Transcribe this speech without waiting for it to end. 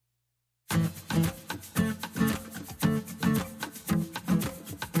This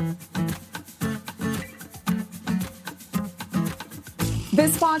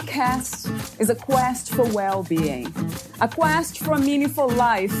podcast is a quest for well-being, a quest for a meaningful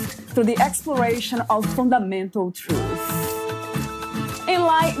life through the exploration of fundamental truth.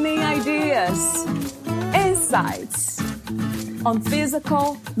 Enlightening ideas, insights on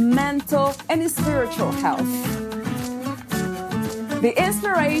physical, mental, and spiritual health. The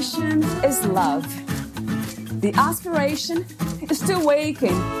inspiration is love. The aspiration is to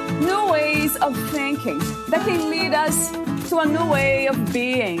awaken new ways of thinking that can lead us to a new way of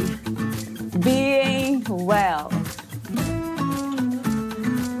being well.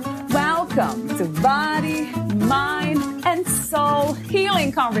 Welcome to Body, Mind, and Soul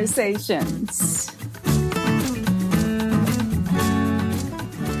Healing Conversations.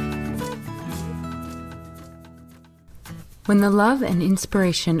 When the love and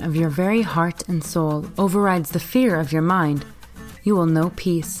inspiration of your very heart and soul overrides the fear of your mind, you will know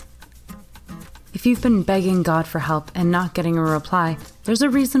peace. If you've been begging God for help and not getting a reply, there's a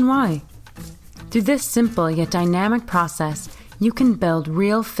reason why. Through this simple yet dynamic process, you can build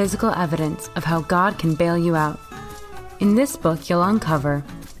real physical evidence of how God can bail you out. In this book, you'll uncover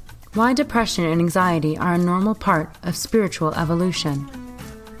why depression and anxiety are a normal part of spiritual evolution,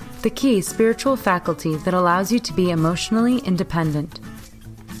 the key spiritual faculty that allows you to be emotionally independent,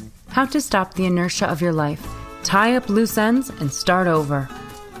 how to stop the inertia of your life, tie up loose ends, and start over,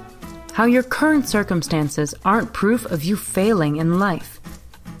 how your current circumstances aren't proof of you failing in life,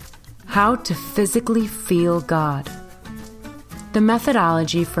 how to physically feel God, the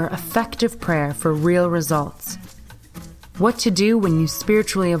methodology for effective prayer for real results, what to do when you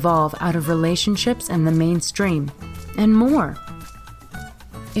spiritually evolve out of relationships and the mainstream, and more.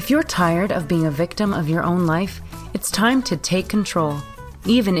 If you're tired of being a victim of your own life, it's time to take control.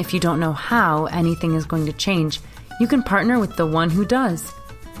 Even if you don't know how anything is going to change, you can partner with the one who does.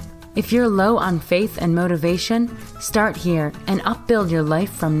 If you're low on faith and motivation, start here and upbuild your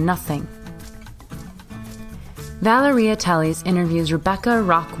life from nothing. Valeria Teles interviews Rebecca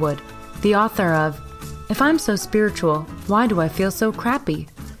Rockwood, the author of If I'm So Spiritual, Why Do I Feel So Crappy?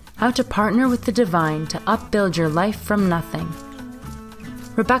 How to Partner with the Divine to Upbuild Your Life from Nothing.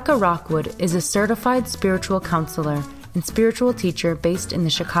 Rebecca Rockwood is a certified spiritual counselor and spiritual teacher based in the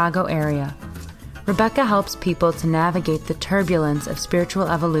Chicago area. Rebecca helps people to navigate the turbulence of spiritual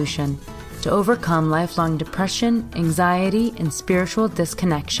evolution, to overcome lifelong depression, anxiety, and spiritual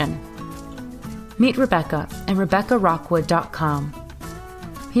disconnection. Meet Rebecca at RebeccaRockwood.com.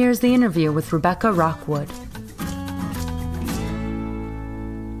 Here's the interview with Rebecca Rockwood.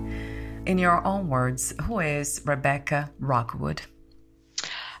 In your own words, who is Rebecca Rockwood?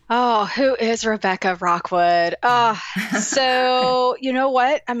 Oh, who is Rebecca Rockwood? So you know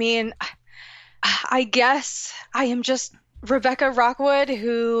what? I mean, I guess I am just Rebecca Rockwood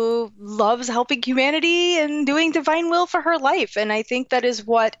who loves helping humanity and doing divine will for her life. And I think that is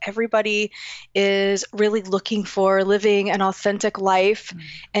what everybody is really looking for, living an authentic life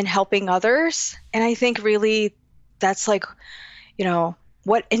and helping others. And I think really that's like,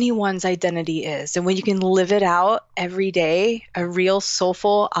 what anyone's identity is. And when you can live it out every day, a real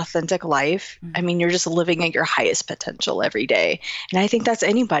soulful, authentic life, I mean, you're just living at your highest potential every day. And I think that's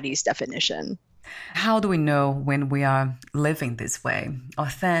anybody's definition. How do we know when we are living this way,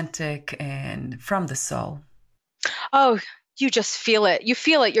 authentic and from the soul? Oh, you just feel it. You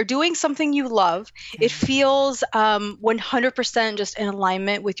feel it. You're doing something you love. It feels 100% just in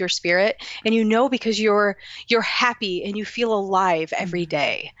alignment with your spirit. And because you're happy and you feel alive every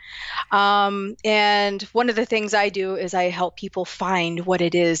day. And one of the things I do is I help people find what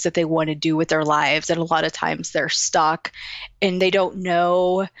it is that they want to do with their lives. And a lot of times they're stuck and they don't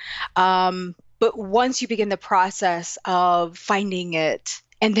know. But once you begin the process of finding it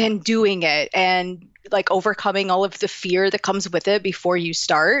and then doing it and like overcoming all of the fear that comes with it before you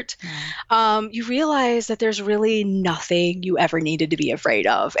start, you realize that there's really nothing you ever needed to be afraid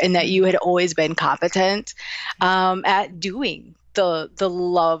of and that you had always been competent at doing the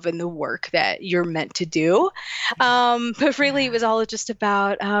love and the work that you're meant to do. But really it was all just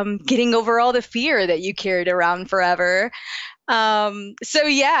about getting over all the fear that you carried around forever. So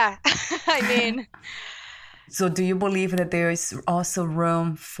yeah, I mean... So do you believe that there is also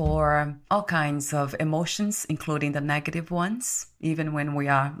room for all kinds of emotions, including the negative ones, even when we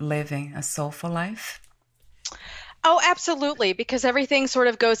are living a soulful life? Oh, absolutely. Because everything sort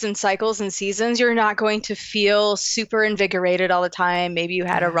of goes in cycles and seasons. You're not going to feel super invigorated all the time. Maybe you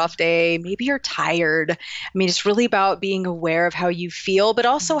had a Yeah. rough day. Maybe you're tired. I mean, it's really about being aware of how you feel, but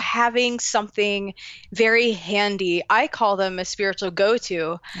also having something very handy. I call them a spiritual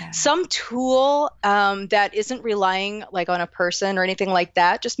go-to, Yeah. some tool that isn't relying like on a person or anything like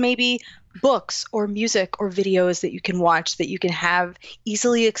that. Just maybe books or music or videos that you can watch that you can have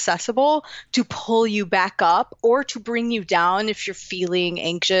easily accessible to pull you back up or to bring you down if you're feeling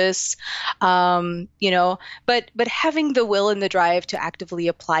anxious, but having the will and the drive to actively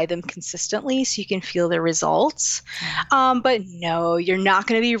apply them consistently so you can feel the results. Yeah. But no, you're not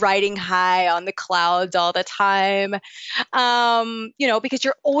going to be riding high on the clouds all the time, because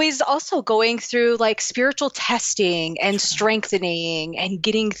you're always also going through like spiritual testing and True. strengthening and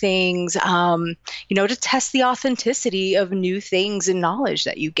getting things, to test the authenticity of new things and knowledge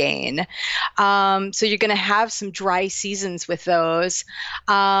that you gain. So you're going to have some dry seasons with those.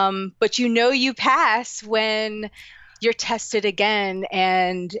 But you pass when you're tested again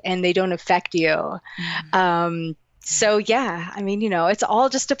and they don't affect you. Mm. So yeah, I mean, it's all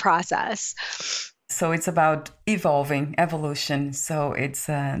just a process. So it's about evolving, evolution. So it's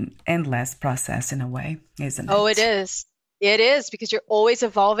an endless process in a way, isn't Oh, it it? is. It is because you're always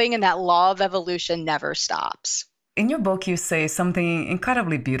evolving and that law of evolution never stops. In your book, you say something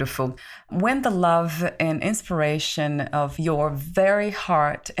incredibly beautiful. When the love and inspiration of your very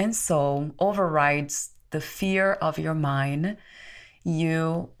heart and soul overrides the fear of your mind,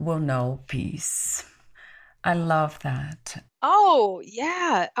 you will know peace. I love that. Oh,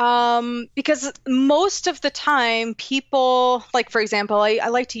 yeah. Because most of the time, people, like, for example, I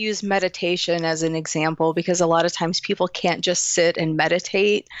like to use meditation as an example because a lot of times people can't just sit and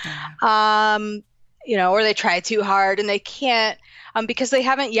meditate. Yeah. Or they try too hard and they can't, because they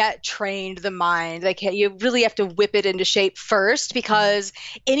haven't yet trained the mind. They can't, you really have to whip it into shape first because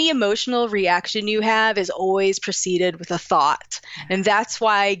any emotional reaction you have is always preceded with a thought. And that's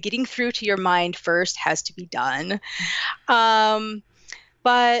why getting through to your mind first has to be done.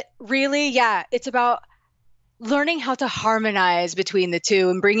 But really, yeah, it's about learning how to harmonize between the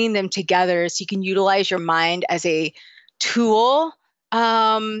two and bringing them together so you can utilize your mind as a tool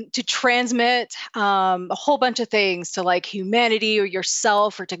to transmit a whole bunch of things to like humanity or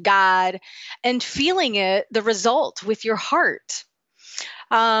yourself or to God and feeling the result with your heart.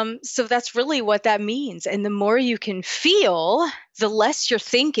 So that's really what that means. And the more you can feel, the less you're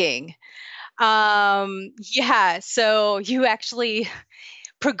thinking. Yeah, so you actually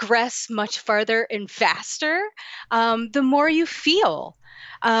progress much farther and faster the more you feel.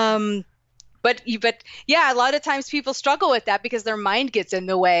 Um, but yeah, a lot of times people struggle with that because their mind gets in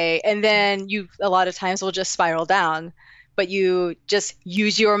the way, and then you a lot of times will just spiral down. But you just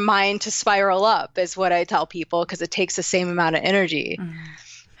use your mind to spiral up, is what I tell people, because it takes the same amount of energy.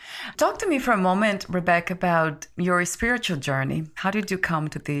 Talk to me for a moment, Rebecca, about your spiritual journey. How did you come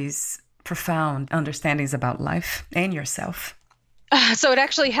to these profound understandings about life and yourself? So it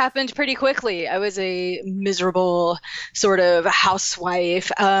actually happened pretty quickly. I was a miserable sort of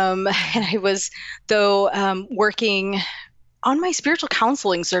housewife, and I was, though, working on my spiritual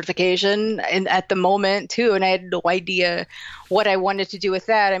counseling certification and at the moment too, and I had no idea what I wanted to do with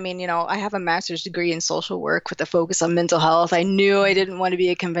that. I mean, I have a master's degree in social work with a focus on mental health. I knew I didn't want to be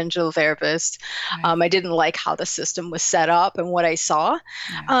a conventional therapist. Right. I didn't like how the system was set up and what I saw.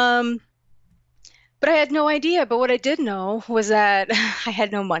 Yeah. But I had no idea. But what I did know was that I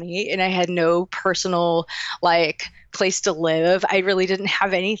had no money and I had no personal like place to live. I really didn't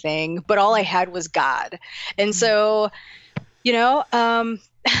have anything, but all I had was God. And so,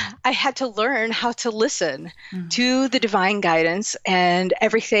 I had to learn how to listen to the divine guidance and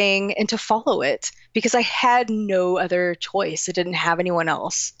everything and to follow it because I had no other choice. I didn't have anyone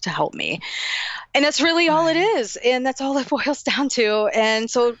else to help me. And that's really all it is. And that's all it boils down to. And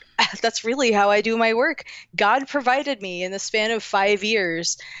so that's really how I do my work. God provided me in the span of 5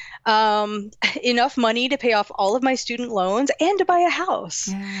 years enough money to pay off all of my student loans and to buy a house.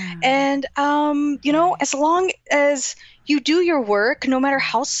 Yeah. And, as long as you do your work, no matter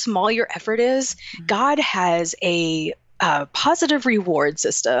how small your effort is, God has a positive reward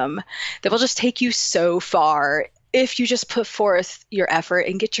system that will just take you so far if you just put forth your effort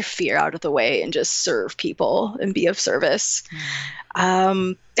and get your fear out of the way and just serve people and be of service.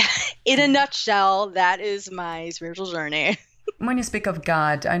 In a nutshell, that is my spiritual journey. When you speak of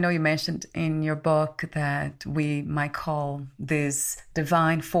God, I know you mentioned in your book that we might call this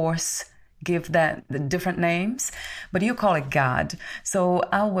divine force, give that the different names, but you call it God. So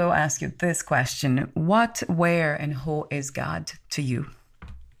I will ask you this question. What, where, and who is God to you?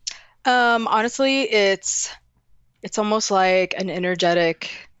 Honestly, it's It's almost like an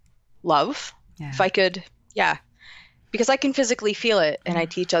energetic love. Yeah. If I could, yeah, because I can physically feel it, and I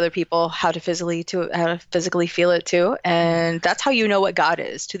teach other people how to physically feel it too. And that's how you know what God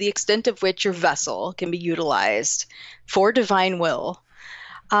is, to the extent of which your vessel can be utilized for divine will.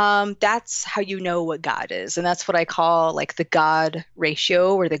 That's how you know what God is. And that's what I call like the God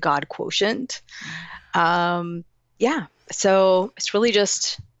ratio or the God quotient. Yeah. So it's really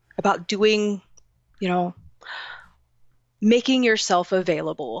just about doing, making yourself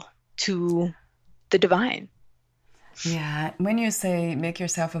available to the divine. Yeah. When you say make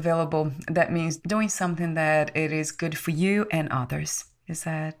yourself available, that means doing something that it is good for you and others. Is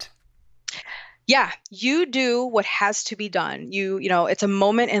that? Yeah, you do what has to be done. It's a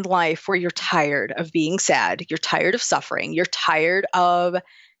moment in life where you're tired of being sad. You're tired of suffering. You're tired of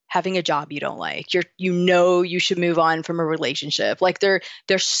having a job you don't like. You should move on from a relationship. Like there's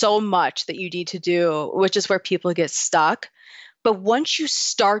so much that you need to do, which is where people get stuck. But once you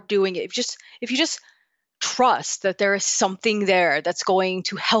start doing it, if you just trust that there is something there that's going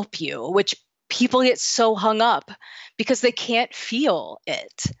to help you, which people get so hung up because they can't feel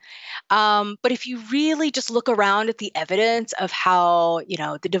it. But if you really just look around at the evidence of how,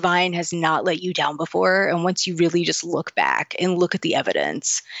 the divine has not let you down before, and once you really just look back and look at the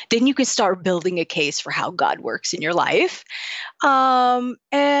evidence, then you can start building a case for how God works in your life.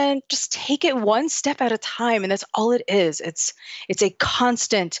 And just take it one step at a time. And that's all it is. It's a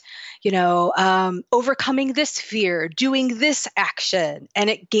constant, overcoming this fear, doing this action, and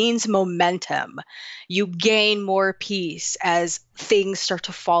it gains momentum. You gain more peace as things start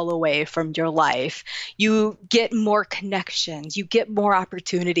to fall away from your life. You get more connections, you get more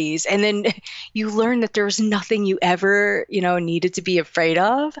opportunities, and then you learn that there's nothing you ever, needed to be afraid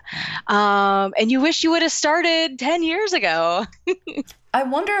of. And you wish you would have started 10 years ago. I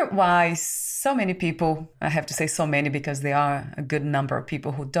wonder why so many people, I have to say so many because there are a good number of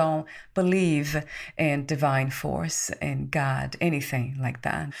people who don't believe in divine force, in God, anything like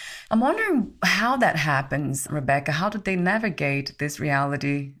that. I'm wondering how that happens, Rebecca. How do they navigate this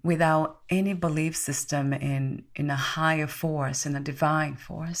reality without any belief system in a higher force, in a divine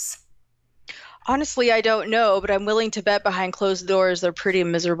force? Honestly, I don't know, but I'm willing to bet behind closed doors they're pretty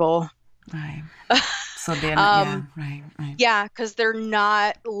miserable. Right. So then, right. Yeah, because they're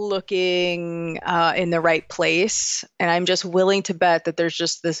not looking in the right place. And I'm just willing to bet that there's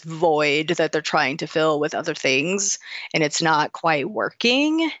just this void that they're trying to fill with other things, and it's not quite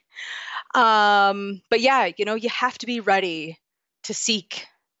working. But yeah, you have to be ready to seek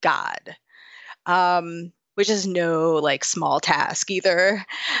God, which is no like small task either.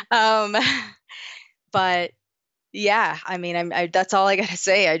 But yeah, I mean, that's all I got to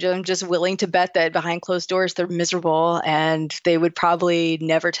say. I'm just willing to bet that behind closed doors, they're miserable, and they would probably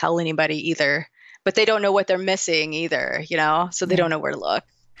never tell anybody either. But they don't know what they're missing either, so they don't know where to look.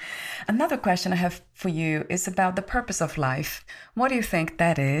 Another question I have for you is about the purpose of life. What do you think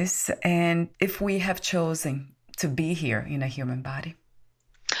that is? And if we have chosen to be here in a human body?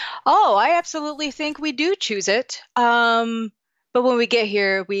 Oh, I absolutely think we do choose it. But when we get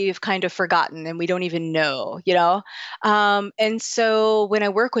here, we've kind of forgotten and we don't even know, And so when I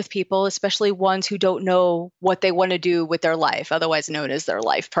work with people, especially ones who don't know what they want to do with their life, otherwise known as their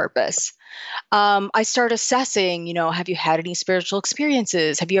life purpose, I start assessing, have you had any spiritual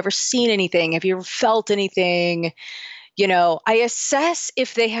experiences? Have you ever seen anything? Have you ever felt anything? I assess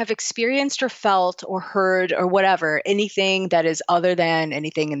if they have experienced or felt or heard or whatever, anything that is other than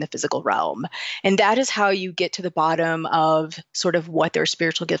anything in the physical realm. And that is how you get to the bottom of sort of what their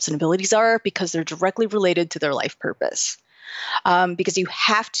spiritual gifts and abilities are, because they're directly related to their life purpose. Because you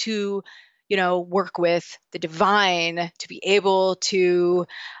have to, work with the divine to be able to,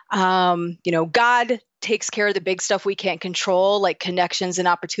 God takes care of the big stuff we can't control, like connections and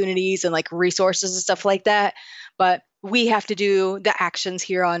opportunities and like resources and stuff like that. But we have to do the actions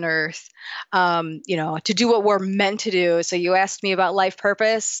here on earth, to do what we're meant to do. So you asked me about life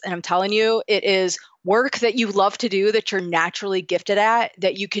purpose, and I'm telling you, it is work that you love to do, that you're naturally gifted at,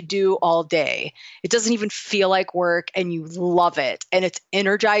 that you could do all day. It doesn't even feel like work, and you love it, and it's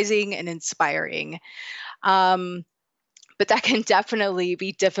energizing and inspiring. But that can definitely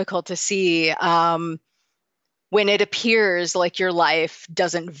be difficult to see when it appears like your life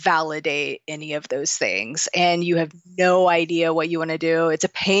doesn't validate any of those things and you have no idea what you want to do. It's a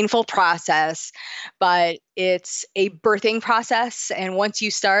painful process, but it's a birthing process. And once you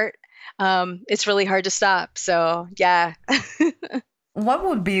start, it's really hard to stop. So, yeah. What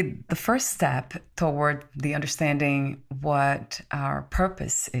would be the first step toward the understanding what our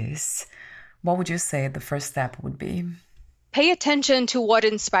purpose is? What would you say the first step would be? Pay attention to what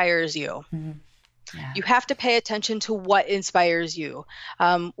inspires you. Mm-hmm. Yeah. You have to pay attention to what inspires you,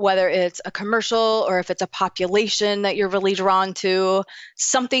 whether it's a commercial or if it's a population that you're really drawn to,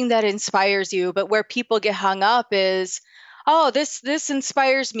 something that inspires you. But where people get hung up is, oh, this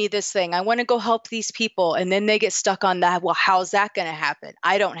inspires me, this thing. I want to go help these people. And then they get stuck on that. Well, how's that going to happen?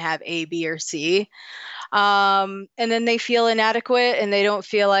 I don't have A, B, or C. And then they feel inadequate and they don't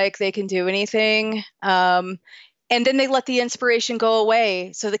feel like they can do anything. And then they let the inspiration go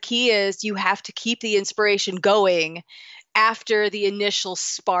away. So the key is you have to keep the inspiration going after the initial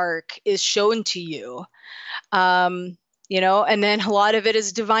spark is shown to you. And then a lot of it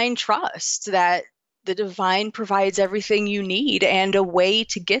is divine trust that the divine provides everything you need and a way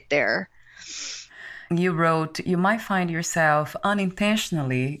to get there. You wrote, you might find yourself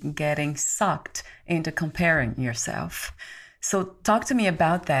unintentionally getting sucked into comparing yourself. So talk to me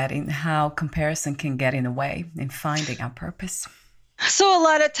about that and how comparison can get in the way in finding our purpose. So a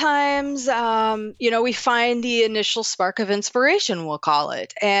lot of times, we find the initial spark of inspiration, we'll call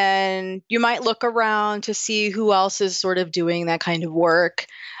it. And you might look around to see who else is sort of doing that kind of work.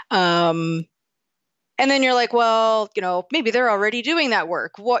 And then you're like, well, maybe they're already doing that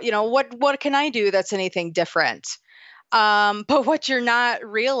work. What can I do that's anything different? But what you're not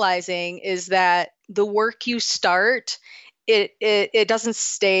realizing is that the work you start, it doesn't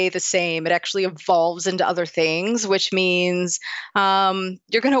stay the same. It actually evolves into other things, which means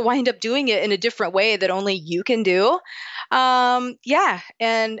you're going to wind up doing it in a different way that only you can do. And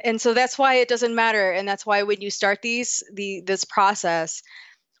so that's why it doesn't matter. And that's why when you start this process,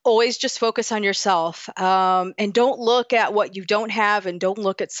 always just focus on yourself, and don't look at what you don't have and don't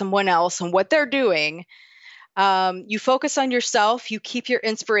look at someone else and what they're doing. You focus on yourself, you keep your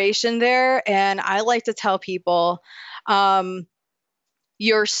inspiration there. And I like to tell people,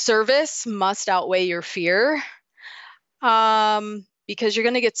 your service must outweigh your fear, because you're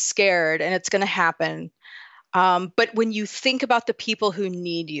going to get scared and it's going to happen. But when you think about the people who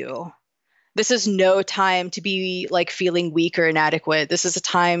need you, this is no time to be like feeling weak or inadequate. This is a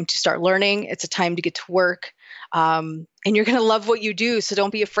time to start learning. It's a time to get to work. And you're going to love what you do. So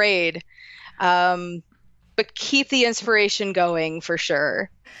don't be afraid. But keep the inspiration going for sure.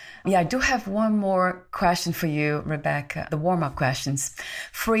 Yeah, I do have one more question for you, Rebecca. The warm-up questions.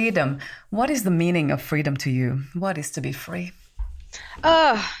 Freedom. What is the meaning of freedom to you? What is to be free?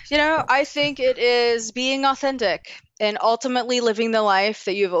 I think it is being authentic and ultimately living the life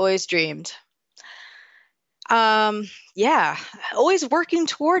that you've always dreamed. Always working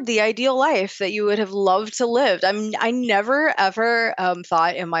toward the ideal life that you would have loved to live. I never ever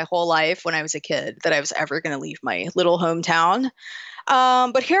thought in my whole life when I was a kid that I was ever going to leave my little hometown.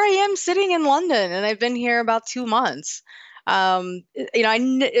 But here I am sitting in London, and I've been here about 2 months.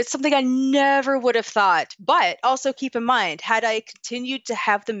 It's something I never would have thought. But also keep in mind, had I continued to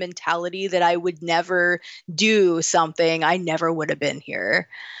have the mentality that I would never do something, I never would have been here.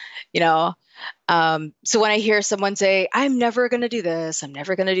 So when I hear someone say, I'm never going to do this, I'm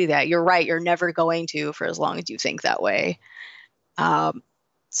never going to do that, you're right. You're never going to, for as long as you think that way.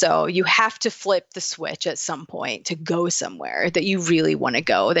 So you have to flip the switch at some point to go somewhere that you really want to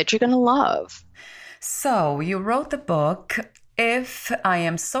go, that you're going to love. So you wrote the book, If I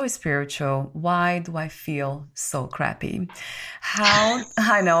Am So Spiritual, Why Do I Feel So Crappy?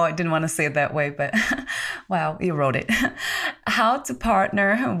 I know I didn't want to say it that way, but wow, you wrote it. How to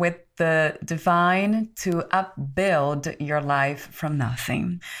partner with the divine to upbuild your life from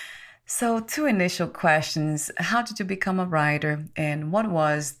nothing. So 2 initial questions. How did you become a writer? And what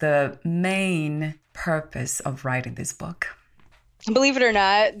was the main purpose of writing this book? Believe it or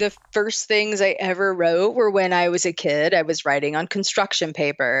not, the first things I ever wrote were when I was a kid. I was writing on construction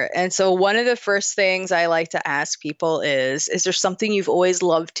paper. And so one of the first things I like to ask people is there something you've always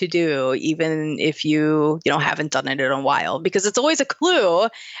loved to do, even if you haven't done it in a while? Because it's always a clue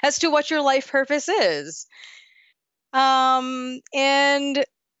as to what your life purpose is. And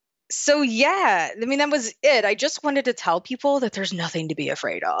so, that was it. I just wanted to tell people that there's nothing to be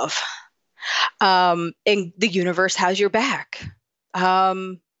afraid of. And the universe has your back.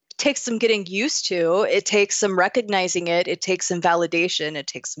 It takes some getting used to. It takes some recognizing it. It takes some validation. It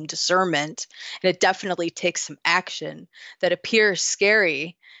takes some discernment. And it definitely takes some action that appears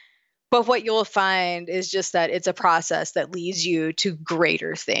scary. But what you'll find is just that it's a process that leads you to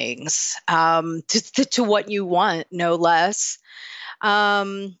greater things, to what you want, no less.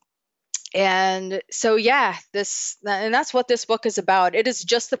 And so, that's what this book is about. It is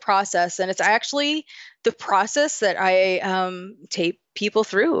just the process. And it's actually the process that I take people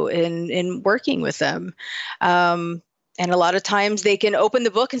through in working with them. And a lot of times they can open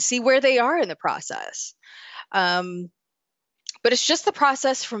the book and see where they are in the process. But it's just the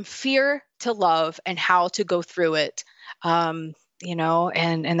process from fear to love and how to go through it. And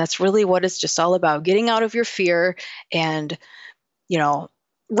that's really what it's just all about, getting out of your fear and, you know,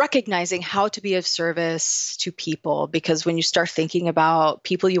 recognizing how to be of service to people. Because when you start thinking about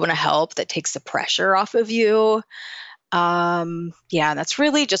people you want to help, that takes the pressure off of you. That's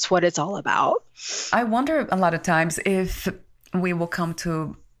really just what it's all about. I wonder a lot of times if we will come to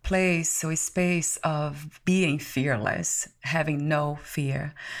a place or a space of being fearless, having no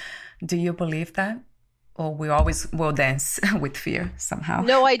fear. Do you believe that? Or we always will dance with fear somehow?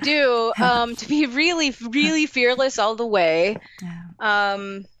 No, I do. To be really, really fearless all the way.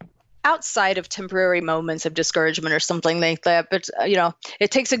 Yeah. Outside of temporary moments of discouragement or something like that. But,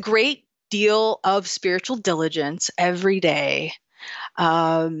 it takes a great deal of spiritual diligence every day.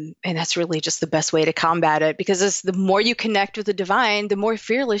 And that's really just the best way to combat it, because the more you connect with the divine, the more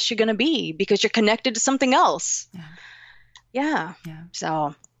fearless you're going to be, because you're connected to something else. Yeah.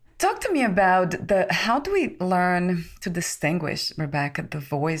 So talk to me about how do we learn to distinguish, Rebecca, the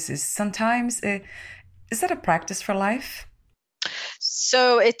voices? Sometimes, is that a practice for life?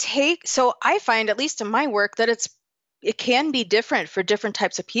 So I find, at least in my work, that it can be different for different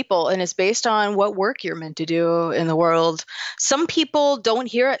types of people, and it's based on what work you're meant to do in the world. Some people don't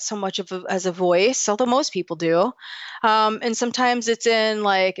hear it so much as a voice, although most people do. And sometimes it's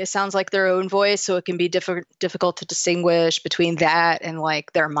it sounds like their own voice, so it can be difficult to distinguish between that and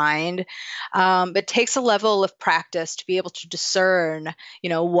their mind. But it takes a level of practice to be able to discern,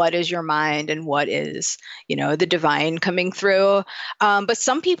 what is your mind and what is, the divine coming through. But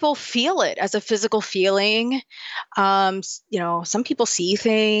some people feel it as a physical feeling. Some people see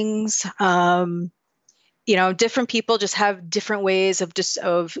things. Different people just have different ways of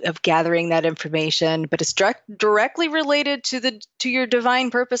gathering that information, but it's directly related to your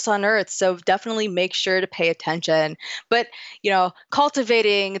divine purpose on earth. So definitely make sure to pay attention. But,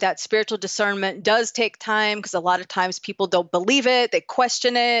 cultivating that spiritual discernment does take time, because a lot of times people don't believe it, they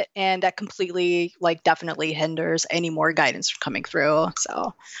question it, and that completely, definitely hinders any more guidance from coming through.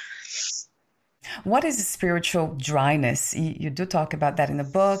 So. What is spiritual dryness? You do talk about that in the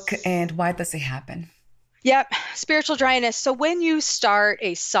book, and why does it happen? Yep, spiritual dryness. So when you start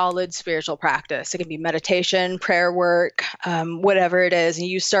a solid spiritual practice, it can be meditation, prayer work, whatever it is, and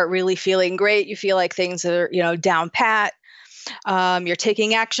you start really feeling great, you feel like things are, down pat, you're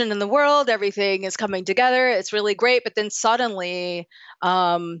taking action in the world, everything is coming together, it's really great, but then suddenly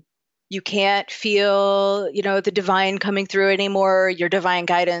you can't feel, the divine coming through anymore, your divine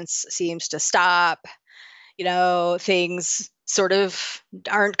guidance seems to stop, things sort of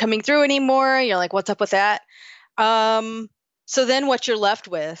aren't coming through anymore. You're like, what's up with that? So then what you're left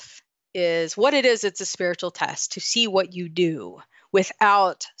with is what it is. It's a spiritual test to see what you do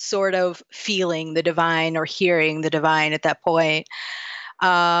without sort of feeling the divine or hearing the divine at that point.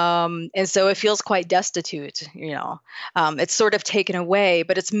 And so it feels quite destitute, it's sort of taken away,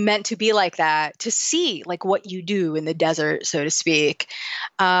 but it's meant to be like that, to see what you do in the desert, so to speak.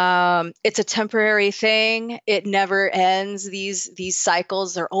 It's a temporary thing. It never ends. These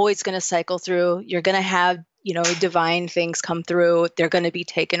cycles are always going to cycle through. You're going to have, divine things come through. They're going to be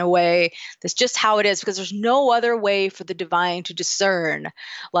taken away. That's just how it is, because there's no other way for the divine to discern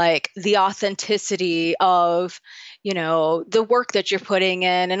the authenticity of, the work that you're putting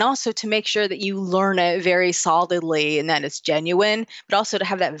in, and also to make sure that you learn it very solidly and that it's genuine, but also to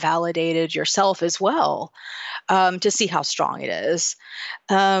have that validated yourself as well, to see how strong it is.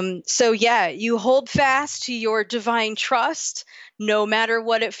 You hold fast to your divine trust, no matter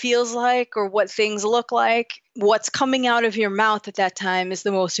what it feels like or what things look like. What's coming out of your mouth at that time is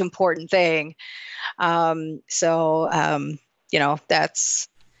the most important thing. That's,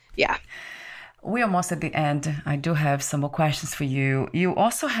 yeah. We're almost at the end. I do have some more questions for you. You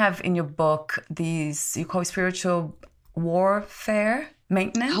also have in your book these, you call spiritual warfare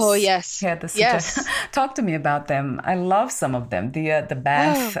maintenance. Oh, yes. Yeah, yes. Talk to me about them. I love some of them. The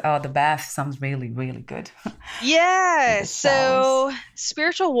bath. The bath sounds really, really good. Yeah. So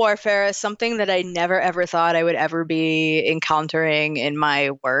spiritual warfare is something that I never ever thought I would ever be encountering in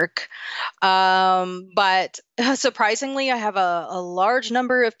my work. But surprisingly, I have a large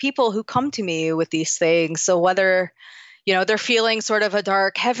number of people who come to me with these things. So whether they're feeling sort of a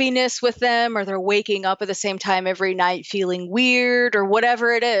dark heaviness with them, or they're waking up at the same time every night feeling weird, or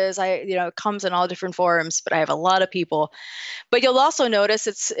whatever it is. It comes in all different forms, but I have a lot of people. But you'll also notice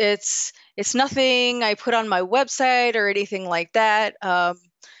it's nothing I put on my website or anything like that.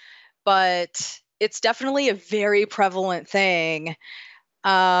 But it's definitely a very prevalent thing.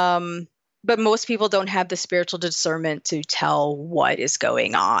 but most people don't have the spiritual discernment to tell what is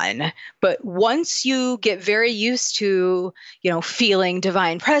going on. But once you get very used to, feeling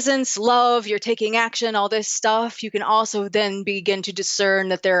divine presence, love, you're taking action, all this stuff, you can also then begin to discern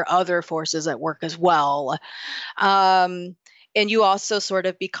that there are other forces at work as well. And you also sort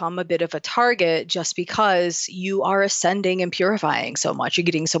of become a bit of a target just because you are ascending and purifying so much. You're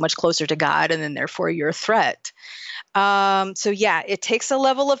getting so much closer to God, and then therefore you're a threat. So yeah, it takes a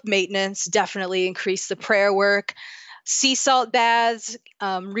level of maintenance, definitely increase the prayer work. Sea salt baths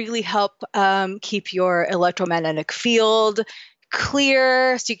really help keep your electromagnetic field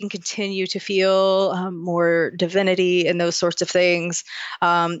clear so you can continue to feel more divinity and those sorts of things.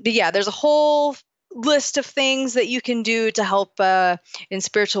 But yeah, there's a whole list of things that you can do to help in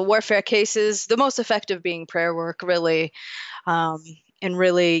spiritual warfare cases. The most effective being prayer work, really. And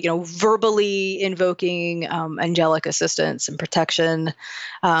really, verbally invoking angelic assistance and protection.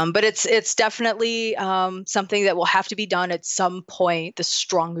 But it's definitely something that will have to be done at some point the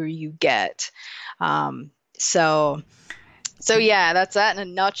stronger you get. So yeah, that's that in a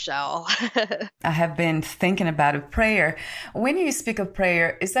nutshell. I have been thinking about a prayer. When you speak of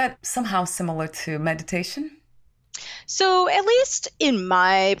prayer, is that somehow similar to meditation? So, at least in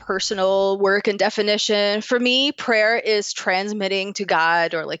my personal work and definition, for me, prayer is transmitting to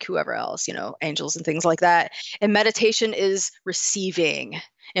God or like whoever else, angels and things like that. And meditation is receiving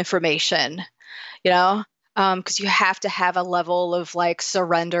information, you know? Because you have to have a level of like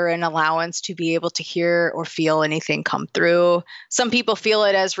surrender and allowance to be able to hear or feel anything come through. Some people feel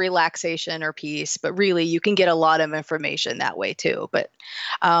it as relaxation or peace, but really you can get a lot of information that way too. But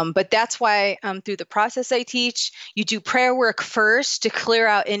that's why through the process I teach, you do prayer work first to clear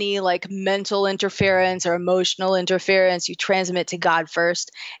out any like mental interference or emotional interference. You transmit to God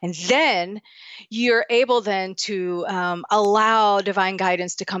first, and then you're able then to allow divine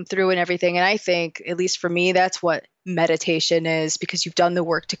guidance to come through and everything. And I think, at least for me, that's what meditation is, because you've done the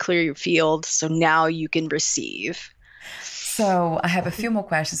work to clear your field. So now you can receive. So I have a few more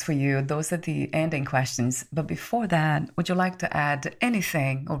questions for you. Those are the ending questions. But before that, would you like to add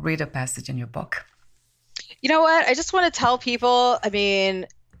anything or read a passage in your book? You know what? I just want to tell people,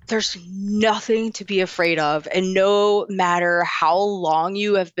 there's nothing to be afraid of. And no matter how long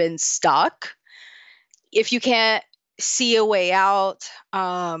you have been stuck, if you can't see a way out,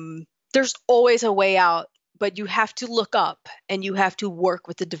 there's always a way out, but you have to look up and you have to work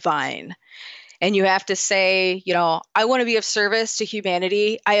with the divine. And you have to say, I want to be of service to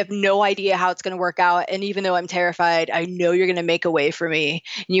humanity. I have no idea how it's going to work out. And even though I'm terrified, I know you're going to make a way for me.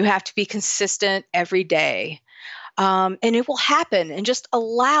 And you have to be consistent every day. And it will happen, and just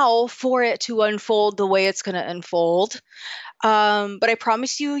allow for it to unfold the way it's going to unfold. But I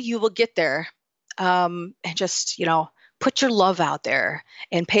promise you, you will get there. And just, put your love out there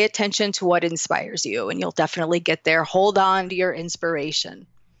and pay attention to what inspires you, and you'll definitely get there. Hold on to your inspiration.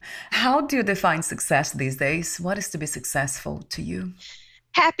 How do you define success these days? What is to be successful to you?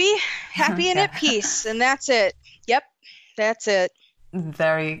 Happy and at peace. And that's it. Yep. That's it.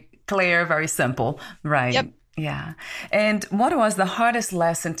 Very clear, very simple. Right. Yep. Yeah. And what was the hardest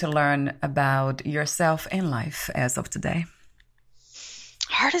lesson to learn about yourself in life as of today?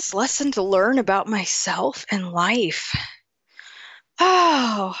 Hardest lesson to learn about myself and life.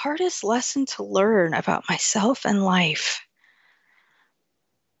 Oh, hardest lesson to learn about myself and life.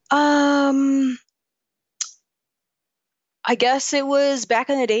 I guess it was back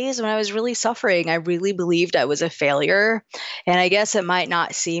in the days when I was really suffering. I really believed I was a failure. And I guess it might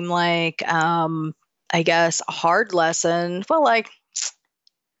not seem like, a hard lesson. Well, like,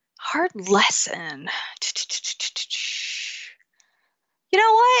 hard lesson. You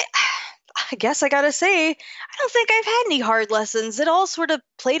know what? I guess I gotta say, I don't think I've had any hard lessons. It all sort of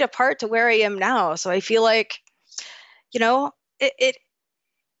played a part to where I am now. So I feel like,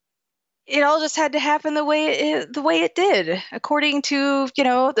 it all just had to happen the way it did, according to,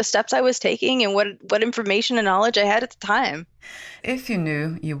 the steps I was taking and what information and knowledge I had at the time. If you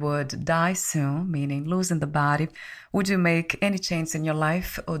knew you would die soon, meaning losing the body, would you make any change in your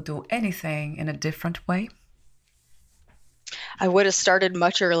life or do anything in a different way? I would have started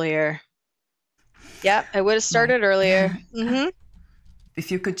much earlier. Yeah, I would have started earlier. Yeah. Mm-hmm.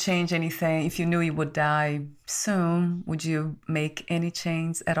 If you could change anything, if you knew you would die soon, would you make any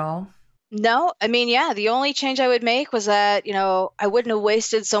change at all? No, the only change I would make was that, I wouldn't have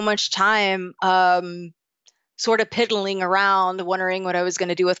wasted so much time sort of piddling around, wondering what I was going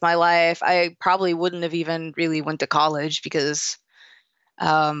to do with my life. I probably wouldn't have even really went to college, because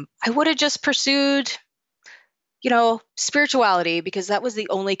I would have just pursued, spirituality, because that was the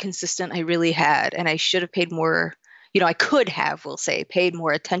only consistent I really had. And I should have paid more, I could have, we'll say, paid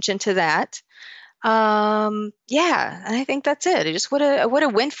more attention to that. Yeah, and I think that's it. I would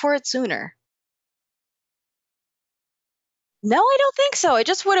have went for it sooner. No, I don't think so. I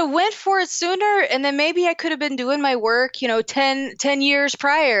just would have went for it sooner, and then maybe I could have been doing my work, 10 years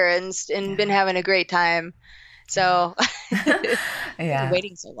prior and been having a great time. So Yeah.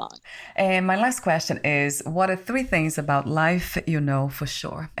 waiting so long. And my last question is, what are 3 things about life you know for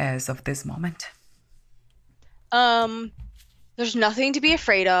sure as of this moment? There's nothing to be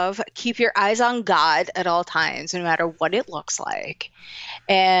afraid of. Keep your eyes on God at all times, no matter what it looks like.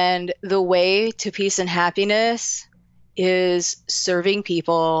 And the way to peace and happiness is serving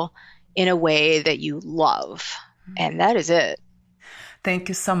people in a way that you love. And that is it. Thank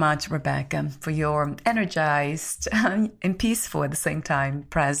you so much, Rebecca, for your energized and peaceful at the same time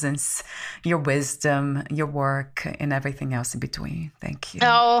presence, your wisdom, your work, and everything else in between. Thank you.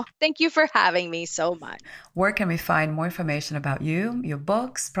 Oh, thank you for having me so much. Where can we find more information about you, your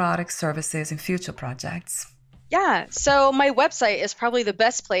books, products, services, and future projects? Yeah, so my website is probably the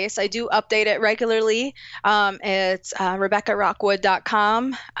best place. I do update it regularly. It's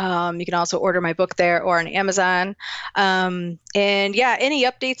RebeccaRockwood.com. You can also order my book there or on Amazon. And yeah, any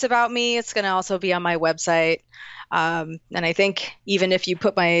updates about me, it's going to also be on my website. And I think even if you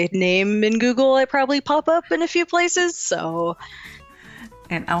put my name in Google, I probably pop up in a few places. So,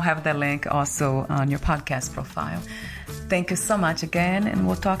 and I'll have that link also on your podcast profile. Thank you so much again, and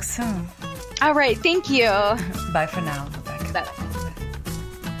we'll talk soon. All right. Thank you. Bye for now, Rebecca. Bye.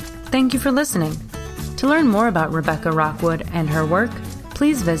 Thank you for listening. To learn more about Rebecca Rockwood and her work,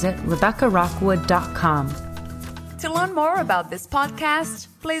 please visit RebeccaRockwood.com. To learn more about this podcast,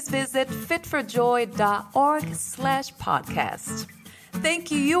 please visit fitforjoy.org/podcast.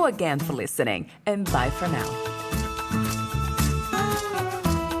 Thank you again for listening, and bye for now.